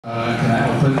Can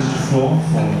I open the floor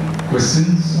for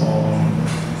questions or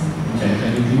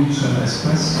any views you want to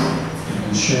express? You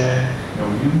can share your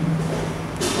view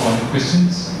on the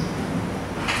questions.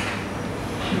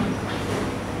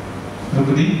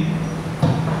 Nobody?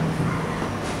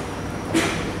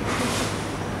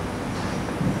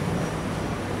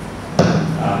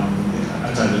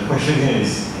 The question here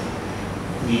is,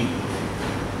 we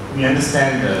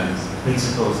understand the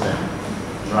principles that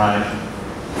drive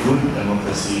good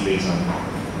democracy based on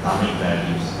Dharmic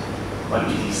values. But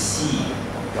if we see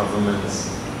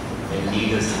governments and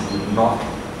leaders who do not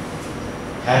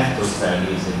have those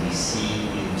values and we see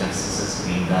injustices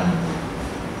being done,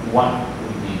 what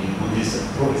would be the Buddhist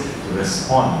approach to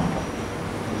respond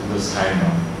to those kind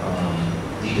of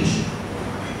leadership,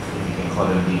 if you can call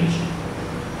them leadership?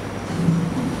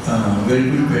 Very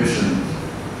good question.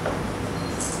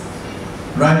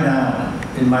 Right now,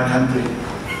 in my country,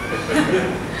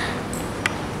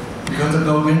 because the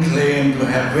government claims to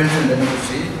have Western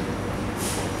democracy,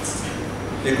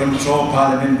 they control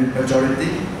parliament with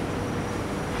majority,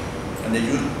 and they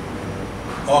use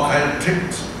all kinds of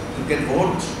tricks to get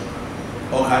votes,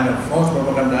 all kinds of false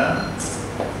propaganda,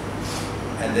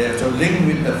 and they also link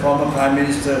with the former prime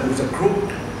minister who's a crook.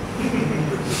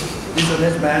 This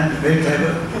honest man, very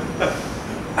clever,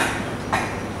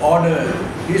 ordered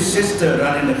his sister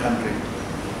running the country.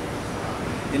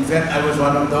 In fact, I was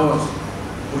one of those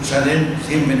who challenged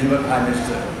him when he was prime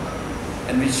minister,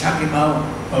 and we chucked him out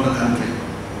of the country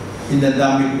in the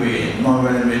Dharmic way,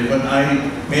 non-violent way. But I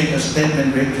made a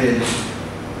statement very clearly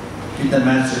in the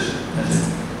masses. I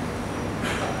said,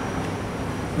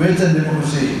 Western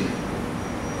democracy,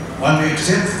 when we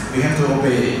accept, we have to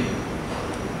obey.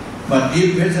 But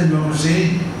if Western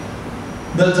democracy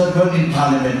doesn't work in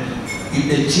parliament, if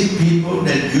they cheat people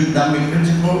that use Dharmic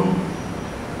principle,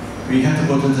 we have to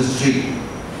go to the street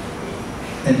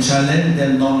and challenge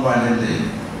them non-violently.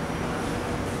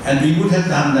 And we would have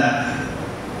done that.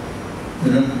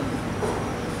 You know,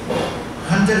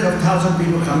 hundreds of thousands of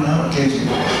people come out against it.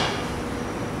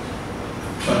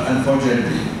 But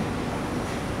unfortunately,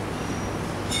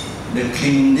 the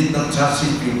king did not trust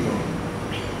his people.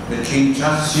 The king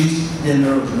trusts his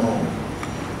generals more.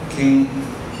 The king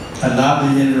allowed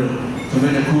the general to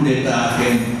make a coup d'etat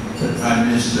against the prime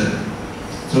minister.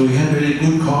 So he had very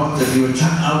good cause that he was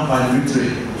chucked out by the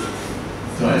military.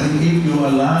 So I think if you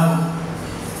allow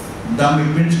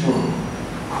Dharmic principle,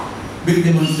 big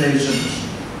demonstrations,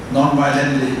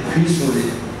 non-violently,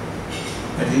 peacefully,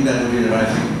 I think that would be the right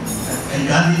thing. And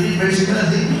Gandhi did very similar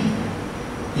thing.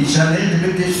 He challenged the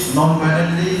British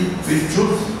non-violently with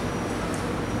truth.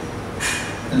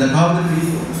 And the power of the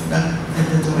people,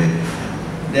 that's the way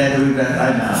they are doing that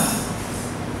right now.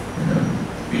 You know,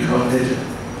 because they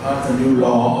passed a new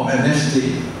law of amnesty.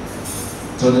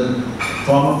 So the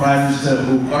former prime minister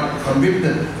who got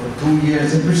convicted for 2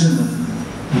 years imprisonment,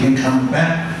 he can come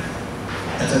back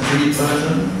as a free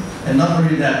person. And not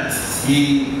only that,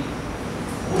 he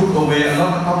took away a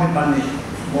lot of public money,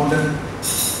 more than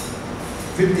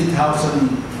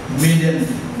 50,000 million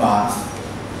baht.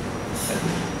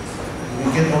 We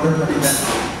get all the money back.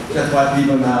 That's why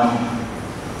people now,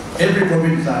 every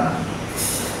province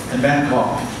and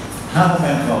Bangkok, half of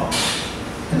Bangkok,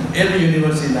 and every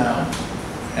university now,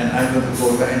 and I'm going to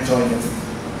go back and join them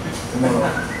tomorrow. I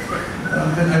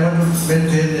want to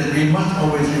maintain that we must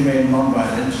always remain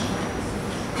non-violent.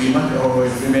 We must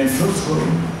always remain truthful.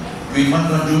 We must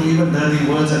not do even dirty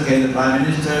words against the prime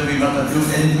minister. We must not do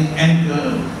anything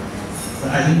anger.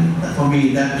 I think that for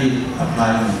me that is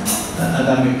applying a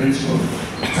Dharmic principle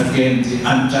against the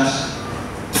unjust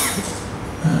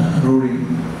ruling.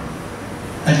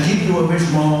 And give you a very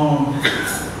small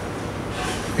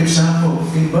example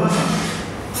in Burma.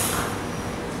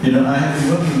 You know, I have been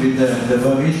working with the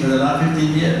Burmese for the last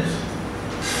 15 years.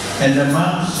 And the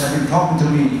monks have been talking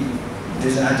to me. They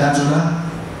say, Ajahn Sulak,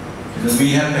 you know,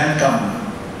 we have bad karma.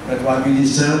 That's why we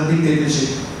deserve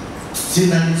dictatorship. Since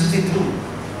 1962.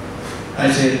 I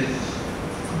said,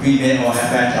 we may all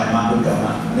have bad karma, good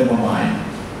karma, never mind.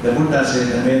 The Buddha said,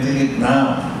 the main thing is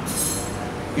now,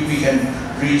 if we can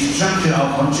restructure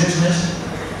our consciousness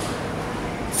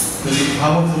to be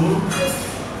powerful,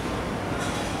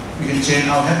 we can change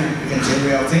our habit, we can change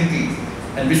way of thinking.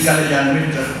 And with Kalyana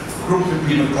Mitra, group of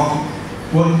people talking,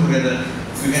 working together,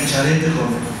 we can challenge the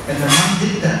government. And the monk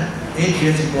did that 8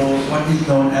 years ago, what is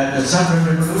known as the Southern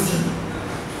Revolution.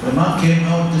 The monk came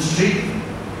out the street,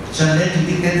 challenged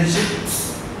dictatorship,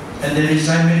 and they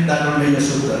recited Dharma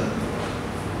Sutta.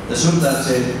 The Sutta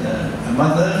said, a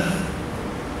mother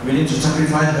willing to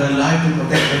sacrifice her life to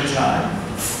protect her child.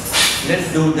 Let's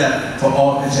do that for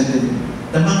all descendants.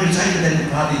 The monk recited that in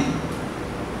the party.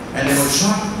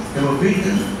 shot, they were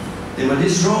beaten, they were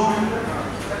disrobed,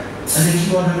 and they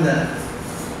keep on doing that.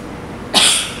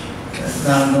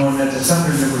 Now known as the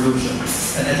suffering revolution.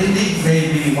 And I think this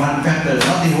may be one factor,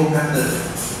 not the whole factor,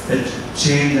 that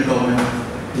changed the government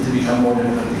to become more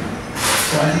democratic.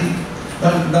 So I think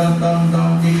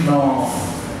don't ignore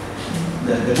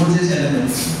the Buddhist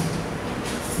elements,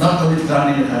 not only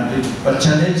running the country, but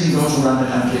challenging those who run the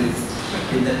country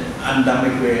in an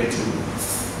undynamic way too.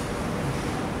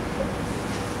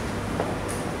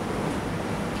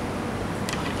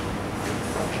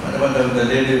 What about the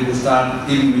lady who started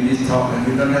giving me this talk and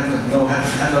you don't have no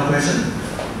question?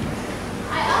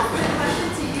 I asked the question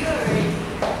to you already.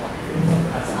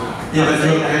 Yeah, but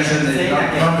your question is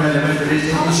not relevant to this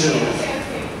issue. Okay.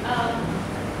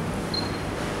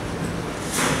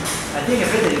 I think I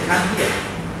better you can't hear.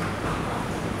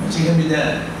 She can be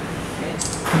there.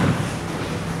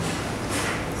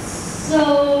 So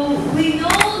we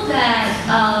know that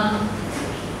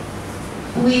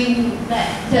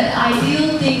the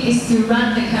ideal thing is to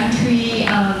run the country in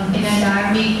a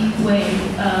dharmic way,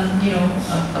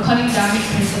 according to dharmic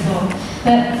principle.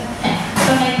 But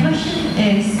my question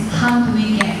is, how do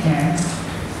we get there?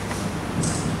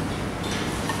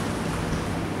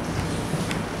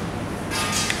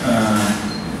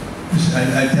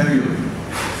 I tell you,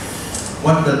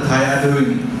 what the Thai are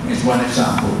doing is one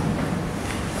example.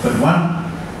 But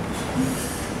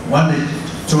one is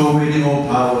throw away the old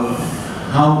power.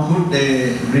 How could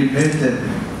they replace them?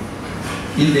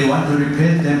 If they want to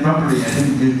replace them properly, I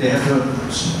think they have to,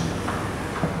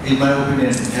 in my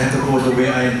opinion, they have to go the way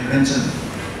I mentioned.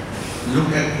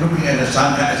 Looking at the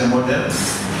Sangha as a model,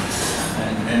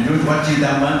 and do what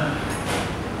Dharma,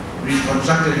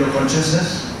 reconstruct your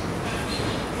consciousness.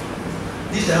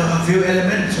 These are a few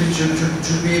elements which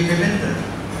should be implemented,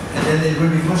 and then it will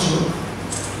be possible.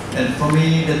 And for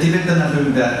me, the Tibetans are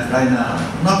doing that right now.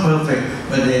 Not perfect,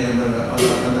 but they are on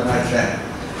the right track.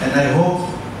 And I hope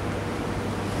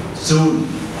sooner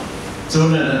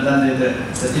than later,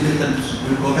 the Tibetans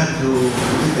will go back to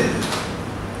Tibet.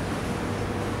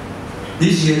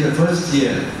 This year, the first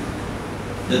year,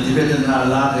 the Tibetans are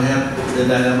allowed to have the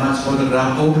Dalai Lama's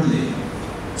photograph openly.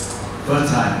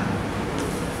 First time.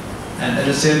 And at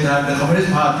the same time, the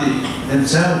Communist Party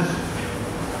themselves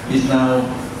is now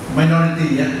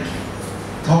minority yet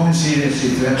talking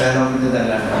seriously to have dialogue with the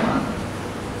Dalai Lama.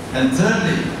 And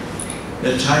thirdly,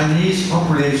 the Chinese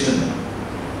population,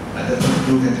 I don't know if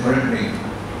you can correct me,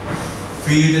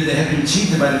 feel that they have been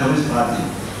cheated by the Communist Party.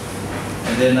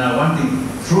 And they are now wanting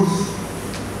truth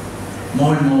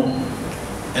more and more.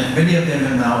 And many of them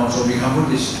have now also become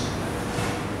Buddhist.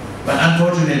 But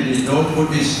unfortunately, those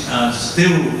Buddhists are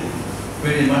still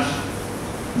very much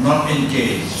not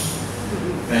engaged.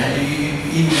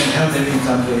 You can help them in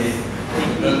some way.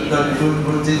 The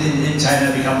Buddhists in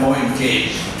China become more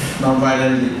engaged,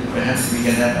 non-violently. Perhaps we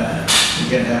can have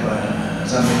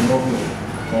something local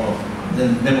for the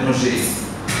democracy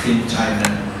in China.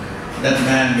 That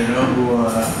man, who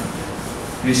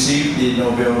received the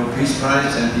Nobel Peace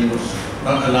Prize and he was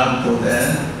not allowed to go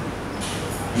there.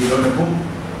 He wrote a book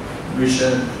which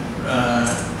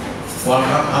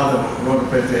wrote a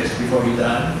preface before he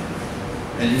died,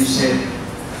 and he said,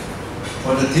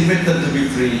 for the Tibetans to be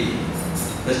free,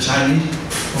 the Chinese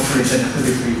population has to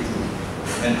be free too.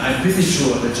 And I'm pretty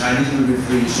sure the Chinese will be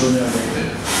free sooner or later,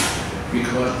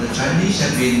 because the Chinese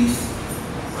have been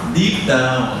deep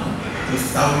down to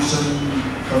Taoism,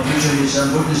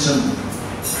 Confucianism, Buddhism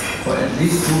for at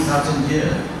least 2,000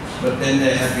 years. But then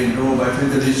they have been ruled by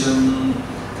feudalism,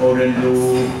 foreign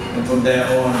rule, and from there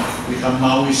on become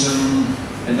Maoism,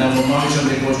 and now from Maoism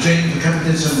they go straight into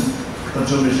capitalism,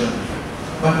 consumerism.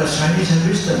 But the Chinese have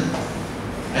wisdom.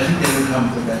 I think they will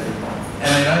come to that. Am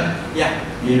I right? Yeah.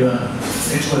 You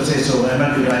experts say so. I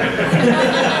might be right.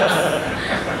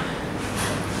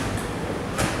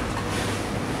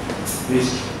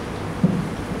 Please.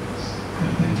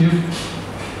 Thank you.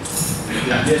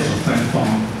 Yeah, yes, friend from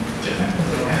Japan.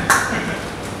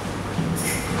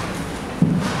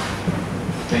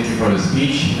 Thank you for the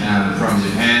speech. I'm from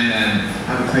Japan, and I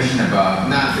have a question about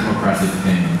non-democratic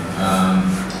thing.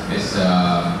 It's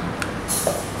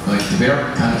like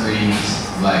developed countries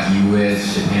like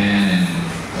US, Japan,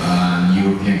 and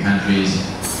European countries.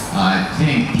 I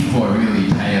think people are really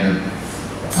tired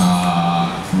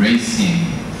of racing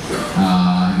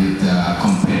with the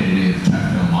competitive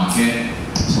capital market.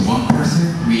 So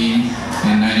 1% wins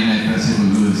and 99%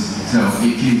 will lose. So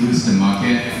if you lose the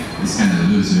market, it's kind of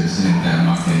losers in that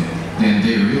market. Then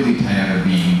they're really tired of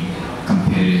being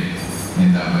competitive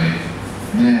in that way.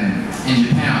 Then in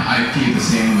Japan, I feel the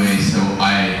same way. So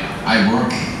I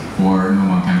work for a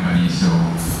normal company, so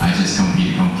I just come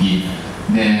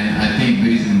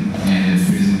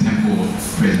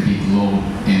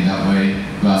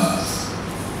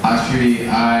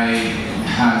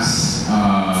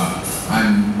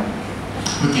I'm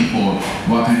looking for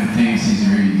what kind of things is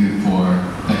really good for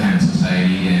that kind of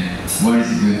society, and what is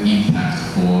a good impact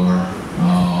for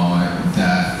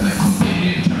that like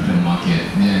competitive capital market.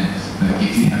 And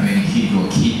if you have any key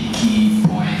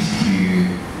points to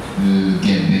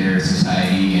get better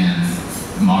society and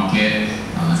market,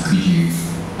 could you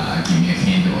give me a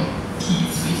hint or key,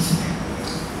 please?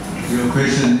 Your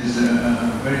question is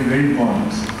very, very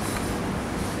important.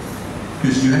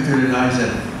 Because you have to realize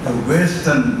that the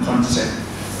Western concept,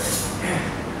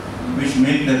 which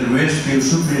make the West feel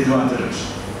superior to others,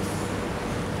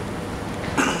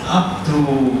 up to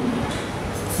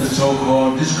the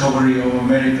so-called discovery of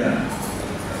America,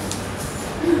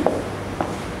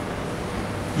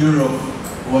 Europe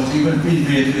was even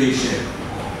inferior to Asia.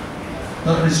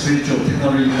 Not only spiritual,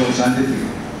 technological, scientific.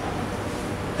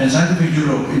 And scientific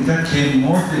Europe, in fact, came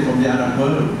mostly from the Arab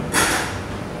world.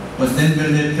 But then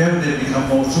when they felt they become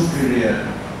more superior,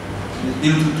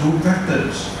 due to two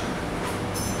factors.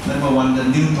 Number one, the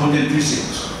Newtonian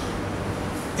physics.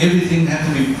 Everything had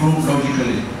to be proved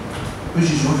logically,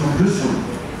 which is also useful.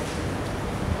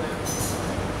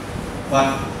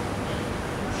 But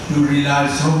you rely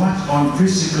so much on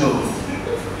physical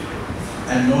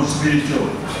and no spiritual.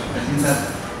 I think that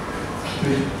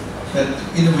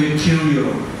in a way kill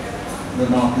Europe.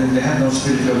 They have no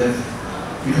spiritual left.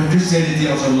 Because Christianity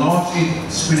also lost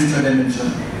its spiritual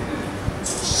dimension.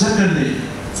 Secondly,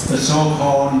 the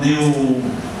so-called new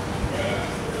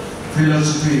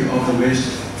philosophy of the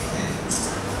West,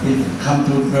 it come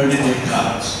to René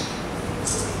Descartes,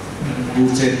 who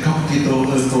said, "Cogito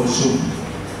ergo sum."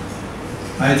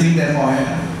 I think therefore I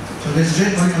am. So there's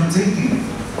straight going on thinking.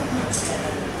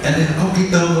 And then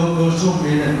cogito ergo sum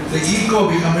means the ego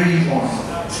becomes very important.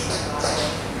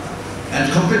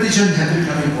 And competition has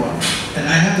become important. And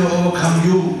I have to overcome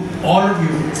you, all of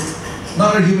you,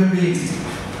 not a human being,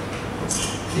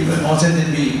 even more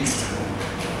sentient being.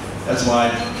 That's why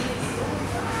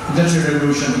Industrial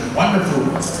Revolution, wonderful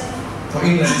for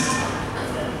England,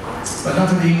 but not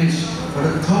for the English, for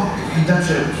the top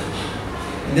industrial.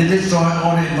 And they destroy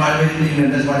all the environment in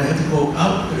England. That's why they have to go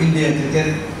out to India to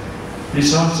get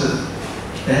resources.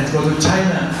 They have to go to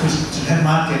China to have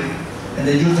market, and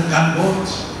they use the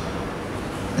gunboats.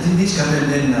 I think this comes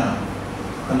in now.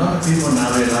 A lot of people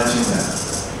now realizing that.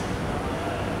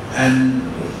 And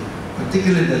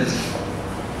particularly that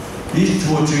these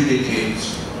 2 or 3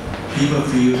 decades, people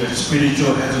feel that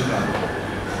spiritual has to come.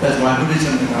 That's why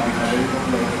Buddhism is now becoming very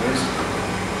popular in the West.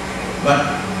 But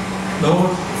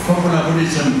those popular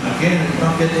Buddhism, again, is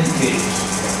not getting engaged.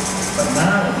 But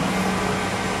now,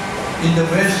 in the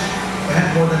West,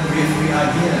 perhaps more than we are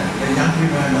here, the young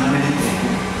people are now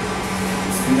meditating.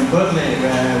 In Berkeley,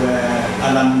 where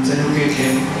Alan Senuke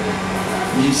came,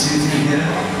 he's sitting here.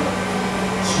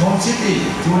 Small city,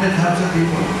 200,000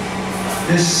 people.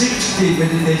 There's 60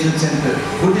 meditation centers,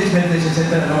 Buddhist meditation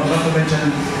centers, not to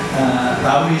mention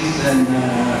Taoist and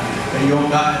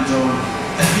yoga and so on.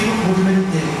 And people go to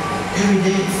meditate every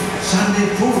day,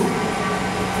 Sunday full.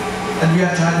 And we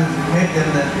are trying to make them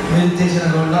that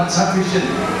meditation alone not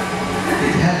sufficient.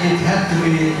 It had to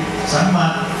be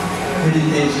Samma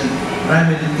meditation, right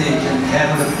meditation, care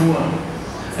for the poor.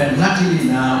 And luckily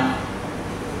now,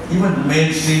 even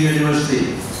mainstream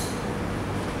university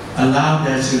allow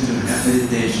their students to have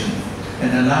meditation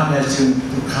and allow their students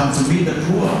to come to meet the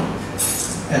poor.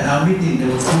 At our meeting, there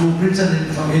were 2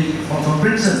 prisoners from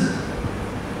prison.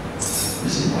 You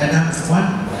see, and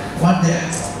what they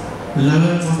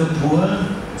learn from the poor,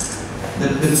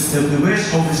 the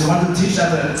West officer want to teach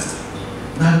others.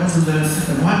 Now want to learn,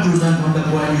 and what you learn from the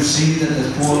poor, you see that the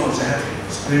poor also have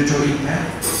spiritual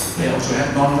impact. They also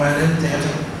have non-violence. They have,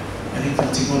 I think,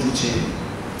 political change.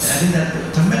 And I think that's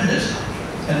tremendous.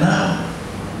 And now,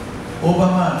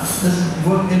 Obama doesn't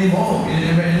work anymore in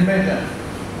America.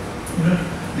 You know,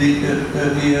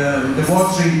 the Wall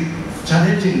Street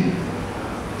challenging.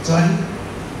 So I think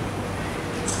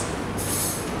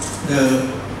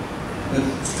the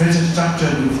present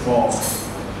structure will fall.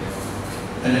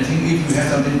 And I think if we have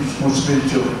something more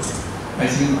spiritual, I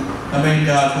think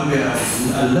America could be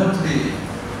a lovely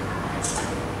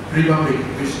republic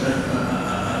with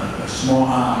a small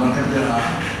R, not capital R.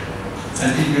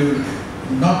 And it will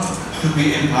not to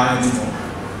be empire anymore.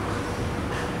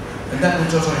 And that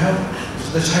would also help.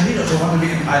 So the Chinese also want to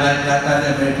be empire like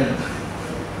the American.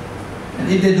 And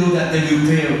if they do that, they will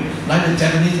fail. Like the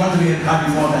Japanese want to be empire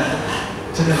before that.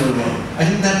 Second World War. I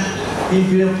think that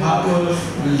imperial power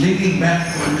linking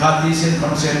back to the Cartesian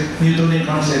concept, Newtonian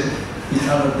concept is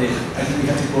out of date. I think we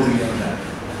have to go beyond that.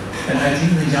 And I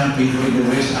think the young people in the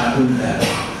West are doing that.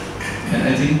 And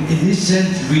I think in this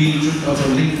sense, we should also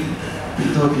link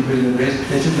with those people in the West.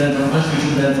 They should learn from us, we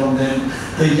should learn from them.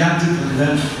 The young should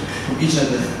learn from each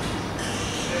other.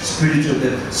 Spiritual,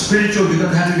 you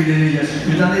don't have to be religious.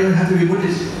 You don't even have to be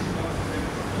Buddhist.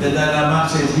 The Dalai Lama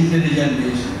says his religion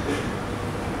is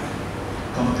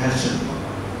compassion.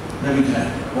 Loving care.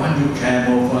 One, you care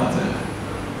more for others.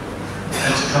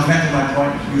 And to come back to my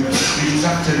point, you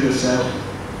restructure yourself,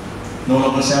 no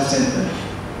longer self-centered.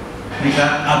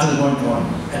 Regard others more important,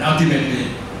 and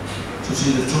ultimately, to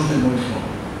see the truth is more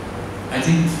important. I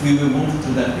think we will move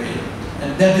to that way.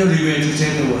 And that's the only way to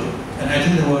save the world. And I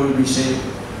think the world will be saved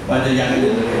by the younger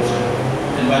generation.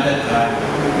 And by that time,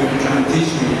 you will come and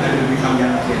teach me, I will become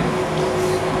young again.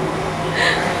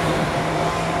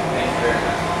 Thank you very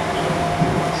much.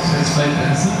 Satisfied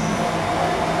answer?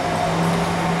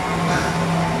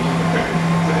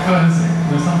 Go ahead, sir.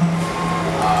 There's some.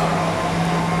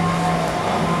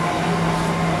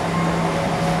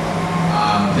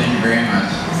 Thank you very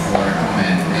much for your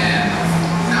comment, and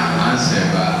not answer,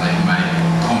 but like my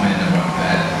comment about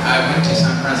that. I went to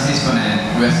San Francisco and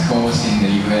West Coast in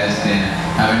the US, then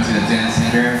I went to the Zen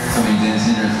Center, so many Zen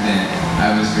centers, then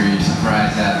I was very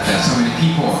surprised that so many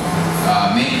people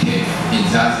meditate in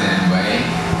Zazen way.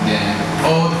 Then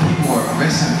all the people are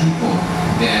Western people,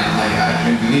 then like I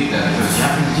couldn't believe that because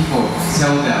Japanese people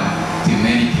seldom to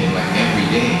meditate like every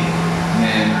day.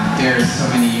 And there's so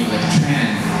many like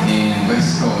trends in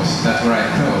West Coast, that's where I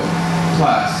go.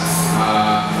 Plus,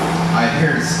 I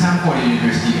heard Stanford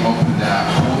University opened a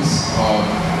course of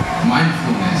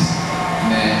mindfulness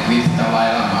with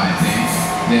Dalai Lama, I think.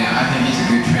 Then I think it's a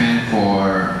good trend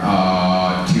for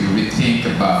to rethink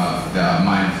about the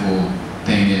mindful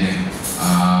thing in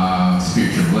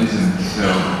spiritualism. So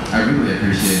I really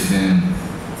appreciate it, and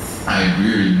I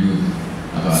really moved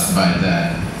by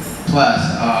that. Plus,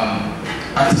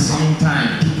 at the same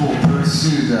time, people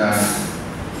pursue the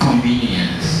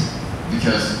convenience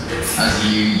because as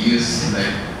you use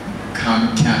like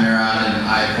camera and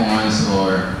iPhones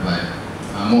or like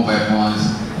mobile phones,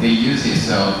 they use it.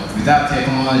 So without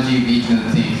technology, we can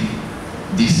think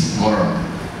this world.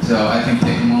 So I think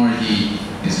technology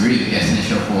is really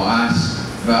essential for us.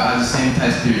 But at the same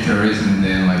time, spiritualism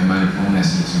and like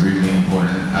mindfulness is really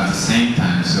important at the same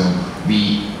time. So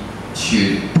we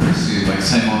should pursue like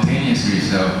simultaneously,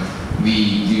 so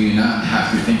we do not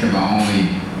have to think about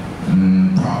only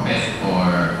profit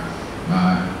or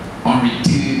only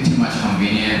too much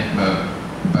convenient, but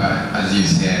as you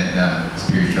said,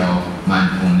 spiritual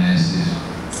mindfulness is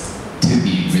to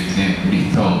be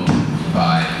rethought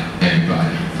by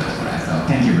everybody. That's what I thought.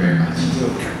 Thank you very much.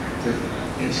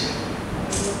 Yes.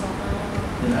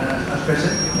 Last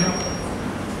question?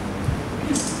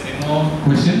 Any more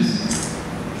questions?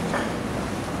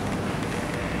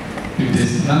 If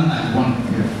there's none, I have one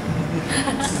here.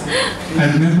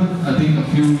 I remember, I think a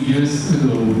few years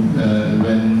ago,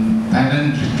 when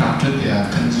Thailand restructured their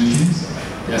constitutions,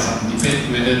 there's some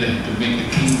debate whether they have to make the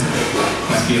king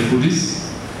must be a Buddhist.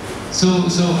 So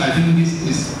I think this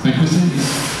is, my question is,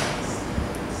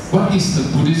 what is the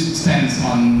Buddhist stance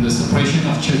on the separation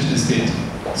of church and state,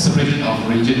 separation of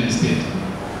religion and state?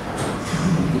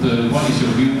 What is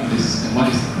your view on this, and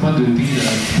what do you think the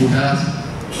Buddhas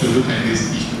should look at these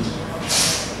issues?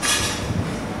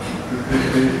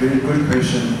 Very good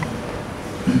question.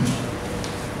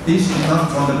 This is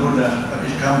not from the Buddha, but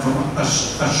it comes from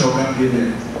Ashoka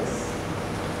period.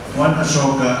 When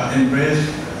Ashoka embraced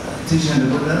teaching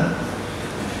the Buddha,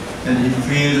 and he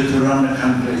feared to run the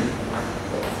country,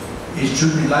 it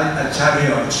should be like a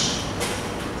chariot.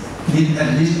 Need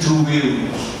at least 2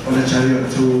 wheels for the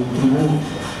chariot to move.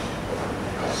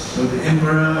 So the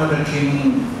emperor or the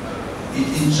king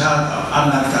is in charge of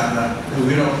Anatara, the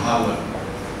wheel of power.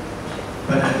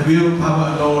 But the wheel of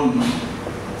power alone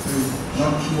will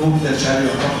not move the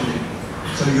chariot properly.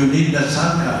 So you need the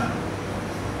Sangha,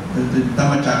 the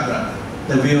Dhammachakra,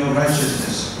 the wheel of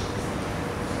righteousness.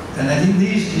 And I think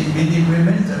this has been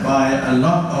implemented by a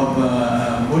lot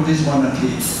of Buddhist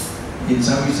monarchies in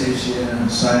Southeast Asia,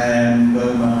 Siam,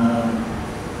 Burma.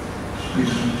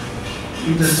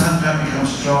 If the Sangha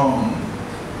becomes strong,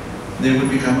 they will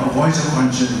become a voice of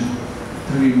conscience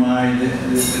to remind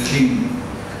the king.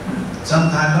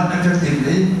 Sometimes not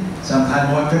effectively, sometimes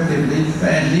more effectively, but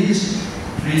at least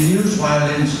reduce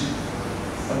violence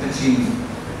of the king,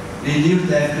 reduce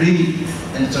their greed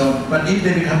and so on. But if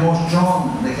they become more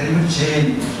strong, they can even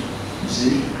change, you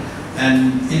see.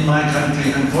 And in my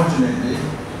country, unfortunately,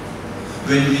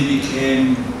 when we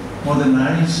became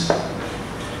modernized,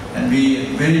 and we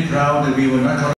are very proud that we were not